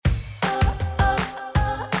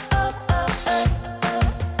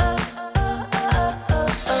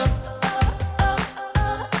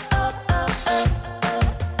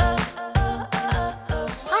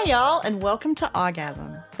and welcome to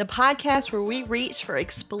Orgasm, the podcast where we reach for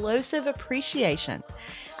explosive appreciation.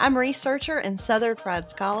 I'm researcher and Southern Fried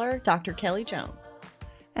Scholar, Dr. Kelly Jones.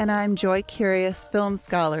 And I'm joy-curious film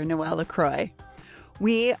scholar, Noelle LaCroix.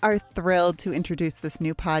 We are thrilled to introduce this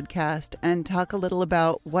new podcast and talk a little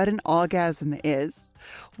about what an orgasm is,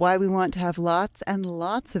 why we want to have lots and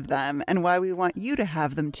lots of them, and why we want you to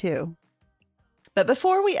have them too. But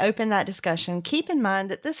before we open that discussion, keep in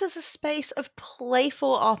mind that this is a space of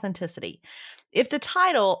playful authenticity. If the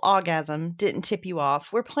title, Orgasm, didn't tip you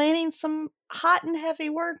off, we're planning some hot and heavy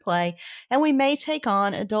wordplay, and we may take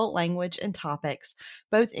on adult language and topics,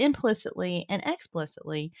 both implicitly and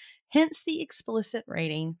explicitly, hence the explicit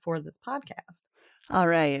rating for this podcast. All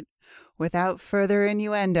right. Without further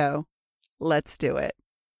innuendo, let's do it.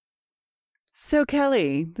 So,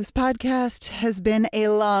 Kelly, this podcast has been a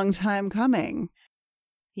long time coming.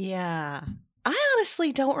 Yeah. I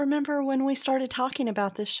honestly don't remember when we started talking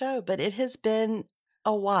about this show, but it has been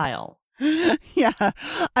a while. Yeah.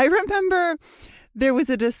 I remember there was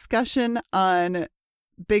a discussion on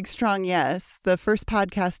Big Strong Yes, the first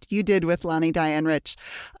podcast you did with Lonnie Diane Rich,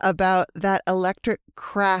 about that electric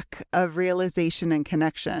crack of realization and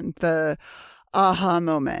connection, the aha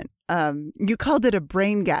moment. You called it a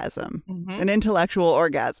braingasm, an intellectual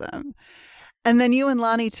orgasm. And then you and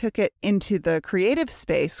Lonnie took it into the creative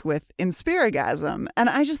space with Inspiragasm. And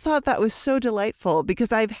I just thought that was so delightful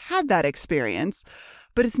because I've had that experience,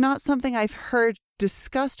 but it's not something I've heard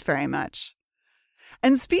discussed very much.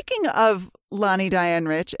 And speaking of Lonnie Diane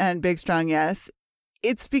Rich and Big Strong Yes,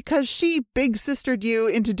 it's because she big sistered you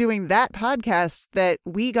into doing that podcast that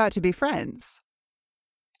we got to be friends.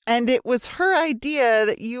 And it was her idea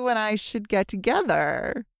that you and I should get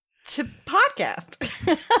together. To podcast.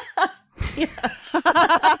 Yes.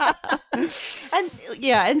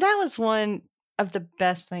 And that was one of the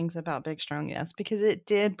best things about Big Strong Yes, because it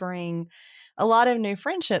did bring a lot of new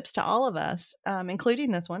friendships to all of us,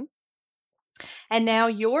 including this one. And now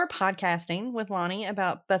you're podcasting with Lonnie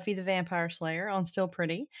about Buffy the Vampire Slayer on Still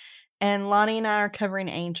Pretty. And Lonnie and I are covering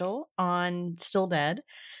Angel on Still Dead.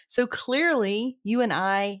 So clearly you and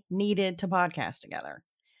I needed to podcast together.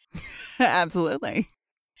 Absolutely.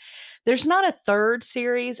 There's not a third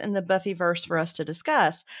series in the Buffyverse for us to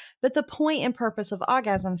discuss, but the point and purpose of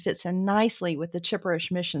Orgasm fits in nicely with the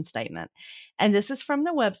Chipperish mission statement. And this is from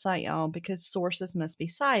the website, y'all, because sources must be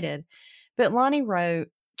cited. But Lonnie wrote,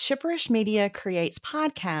 Chipperish Media creates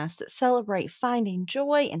podcasts that celebrate finding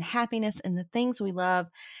joy and happiness in the things we love,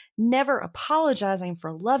 never apologizing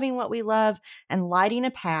for loving what we love and lighting a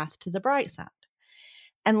path to the bright side.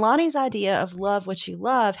 And Lonnie's idea of love what you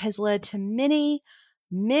love has led to many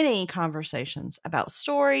conversations about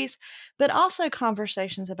stories, but also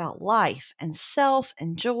conversations about life and self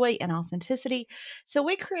and joy and authenticity. So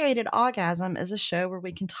we created Orgasm as a show where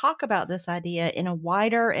we can talk about this idea in a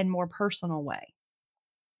wider and more personal way.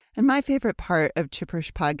 And my favorite part of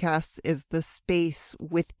Chipperish podcasts is the space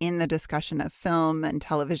within the discussion of film and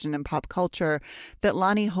television and pop culture that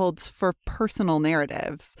Lonnie holds for personal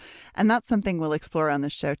narratives. And that's something we'll explore on the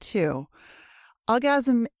show too.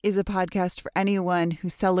 Orgasm is a podcast for anyone who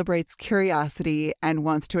celebrates curiosity and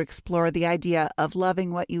wants to explore the idea of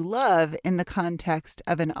loving what you love in the context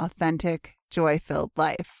of an authentic, joy-filled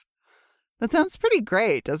life. That sounds pretty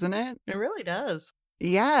great, doesn't it? It really does.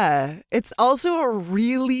 Yeah. It's also a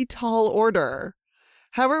really tall order.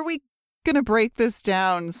 How are we going to break this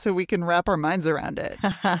down so we can wrap our minds around it?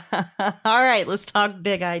 All right, let's talk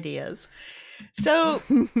big ideas. So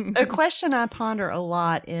a question I ponder a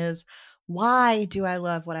lot is, why do I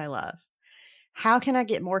love what I love? How can I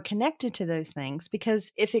get more connected to those things?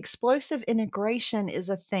 Because if explosive integration is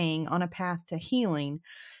a thing on a path to healing,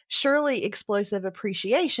 surely explosive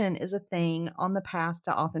appreciation is a thing on the path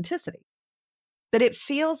to authenticity. But it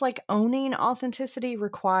feels like owning authenticity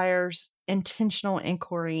requires intentional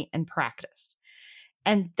inquiry and practice.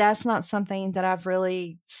 And that's not something that I've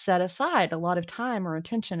really set aside a lot of time or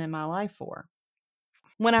attention in my life for.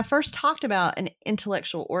 When I first talked about an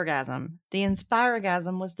intellectual orgasm, the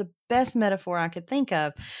Inspiragasm was the best metaphor I could think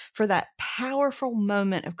of for that powerful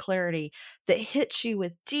moment of clarity that hits you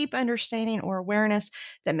with deep understanding or awareness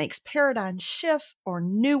that makes paradigms shift or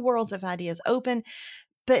new worlds of ideas open.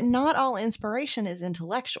 But not all inspiration is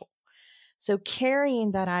intellectual. So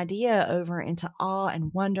carrying that idea over into awe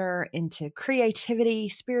and wonder, into creativity,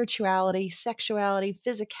 spirituality, sexuality,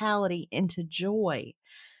 physicality, into joy,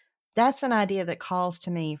 that's an idea that calls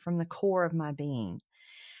to me from the core of my being.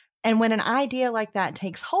 And when an idea like that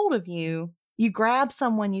takes hold of you, you grab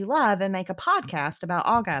someone you love and make a podcast about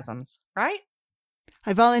orgasms, right?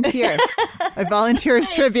 I volunteer. I volunteer as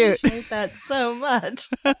tribute. I appreciate that so much.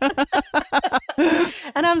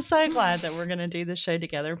 And I'm so glad that we're going to do the show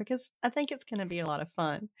together because I think it's going to be a lot of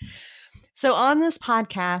fun. So, on this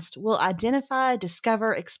podcast, we'll identify,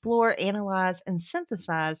 discover, explore, analyze, and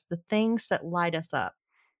synthesize the things that light us up.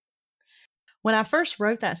 When I first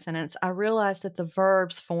wrote that sentence, I realized that the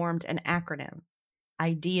verbs formed an acronym,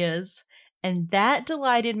 ideas, and that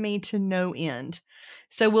delighted me to no end.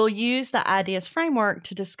 So, we'll use the ideas framework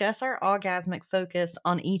to discuss our orgasmic focus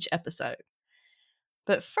on each episode.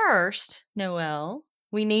 But first, Noelle,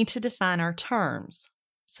 we need to define our terms.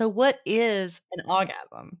 So, what is an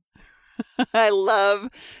orgasm? I love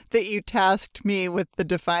that you tasked me with the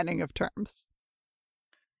defining of terms.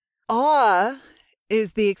 Awe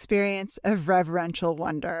is the experience of reverential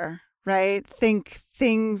wonder, right? Think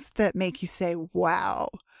things that make you say, wow.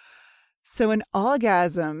 So an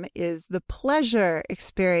orgasm is the pleasure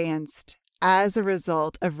experienced as a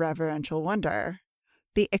result of reverential wonder,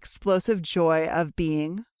 the explosive joy of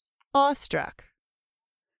being awestruck.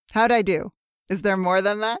 How'd I do? Is there more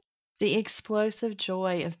than that? The explosive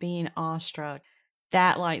joy of being awestruck.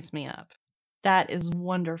 That lights me up. That is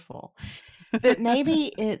wonderful. But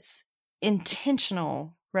maybe it's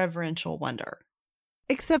intentional reverential wonder.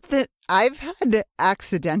 Except that I've had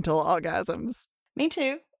accidental orgasms. Me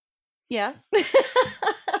too. Yeah.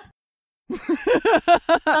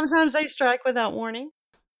 Sometimes they strike without warning.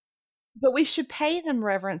 But we should pay them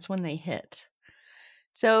reverence when they hit.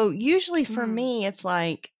 So usually for me, it's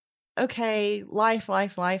like, okay, life.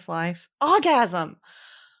 Orgasm.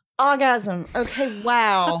 Okay,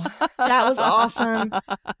 wow. That was awesome.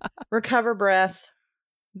 Recover breath.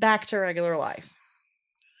 Back to regular life.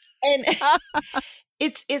 And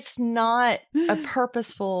it's not a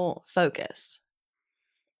purposeful focus.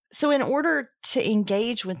 So in order to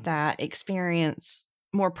engage with that experience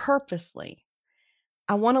more purposely,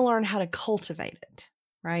 I want to learn how to cultivate it,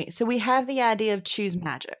 right? So we have the idea of choose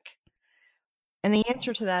magic. And the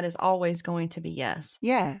answer to that is always going to be yes.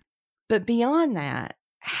 Yeah. But beyond that,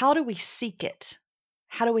 how do we seek it?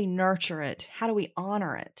 How do we nurture it? How do we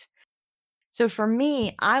honor it? So for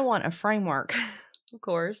me, I want a framework, of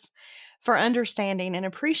course, for understanding and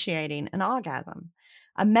appreciating an orgasm,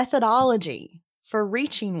 a methodology for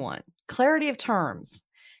reaching one, clarity of terms,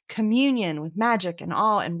 communion with magic and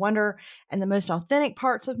awe and wonder and the most authentic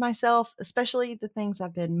parts of myself, especially the things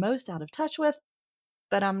I've been most out of touch with,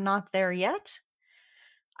 but I'm not there yet.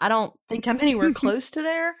 I don't think I'm anywhere close to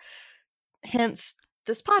there, hence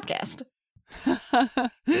this podcast.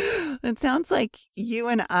 It sounds like you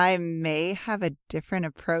and I may have a different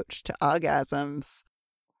approach to orgasms.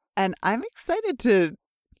 And I'm excited to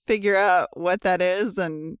figure out what that is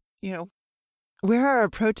and, where our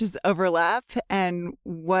approaches overlap and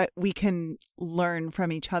what we can learn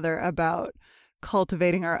from each other about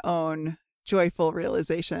cultivating our own joyful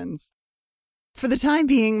realizations. For the time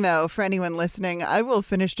being, though, for anyone listening, I will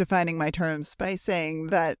finish defining my terms by saying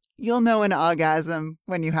that you'll know an orgasm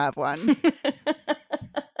when you have one.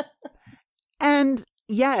 And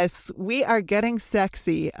yes, we are getting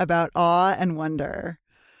sexy about awe and wonder.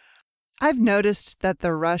 I've noticed that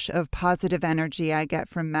the rush of positive energy I get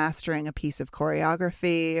from mastering a piece of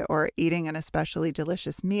choreography or eating an especially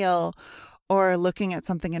delicious meal or looking at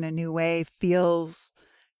something in a new way feels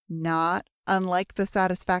not unlike the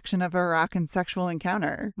satisfaction of a rockin' sexual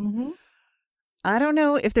encounter. Mm-hmm. I don't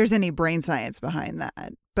know if there's any brain science behind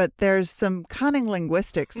that, but there's some cunning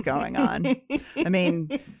linguistics going on. I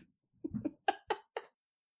mean,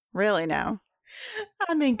 really now.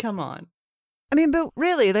 I mean, come on. But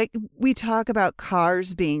really, we talk about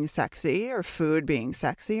cars being sexy or food being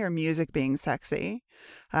sexy or music being sexy.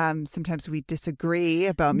 Sometimes we disagree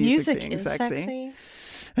about music being sexy.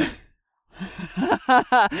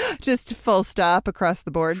 Just full stop across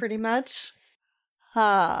the board. Pretty much.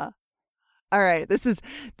 All right. This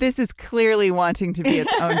is clearly wanting to be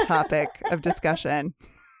its own topic of discussion.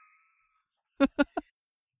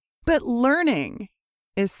 But learning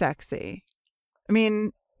is sexy.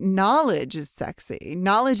 Knowledge is sexy.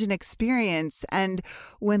 Knowledge and experience. And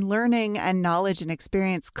when learning and knowledge and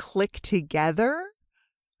experience click together,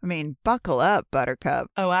 buckle up, Buttercup.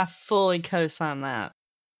 Oh, I fully co-sign that.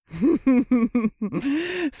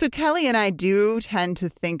 So Kelly and I do tend to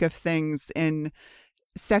think of things in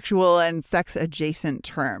sexual and sex adjacent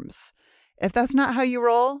terms. If that's not how you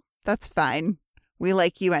roll, that's fine. We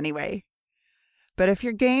like you anyway. But if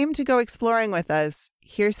you're game to go exploring with us,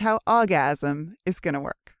 here's how orgasm is going to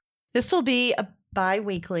work. This will be a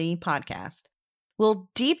bi-weekly podcast. We'll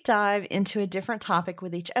deep dive into a different topic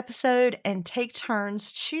with each episode and take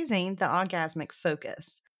turns choosing the orgasmic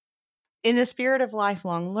focus. In the spirit of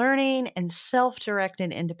lifelong learning and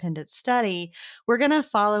self-directed independent study, we're going to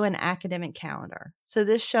follow an academic calendar. So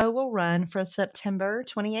this show will run from September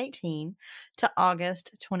 2018 to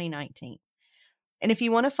August 2019. And if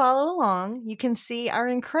you want to follow along, you can see our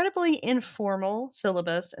incredibly informal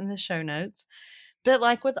syllabus in the show notes. But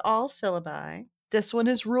like with all syllabi, this one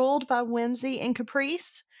is ruled by whimsy and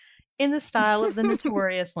caprice in the style of the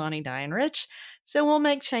notorious Lonnie Diane Rich. So we'll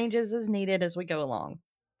make changes as needed as we go along.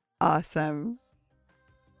 Awesome.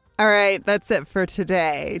 All right, that's it for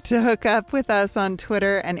today. To hook up with us on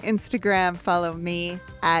Twitter and Instagram, follow me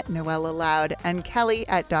at Noella Loud and Kelly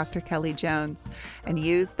at Dr. Kelly Jones, and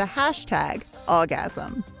use the hashtag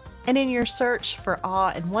Awgasm. And in your search for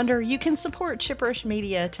awe and wonder, you can support Chipperish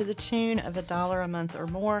Media to the tune of $1 a month or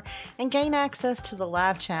more and gain access to the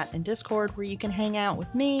live chat and Discord where you can hang out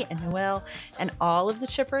with me and Noelle and all of the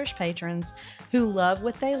Chipperish patrons who love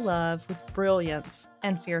what they love with brilliance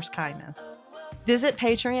and fierce kindness. Visit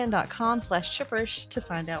patreon.com/chipperish to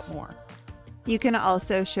find out more. You can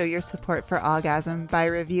also show your support for Awgasm by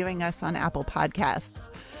reviewing us on Apple Podcasts.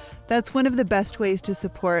 That's one of the best ways to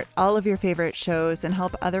support all of your favorite shows and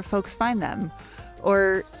help other folks find them.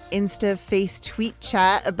 Or Insta-face tweet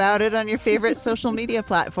chat about it on your favorite social media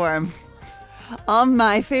platform. All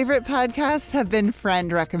my favorite podcasts have been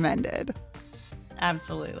friend recommended.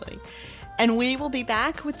 Absolutely. And we will be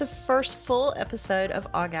back with the first full episode of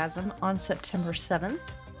Awgasm on September 7th.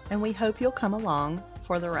 And we hope you'll come along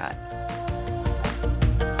for the ride.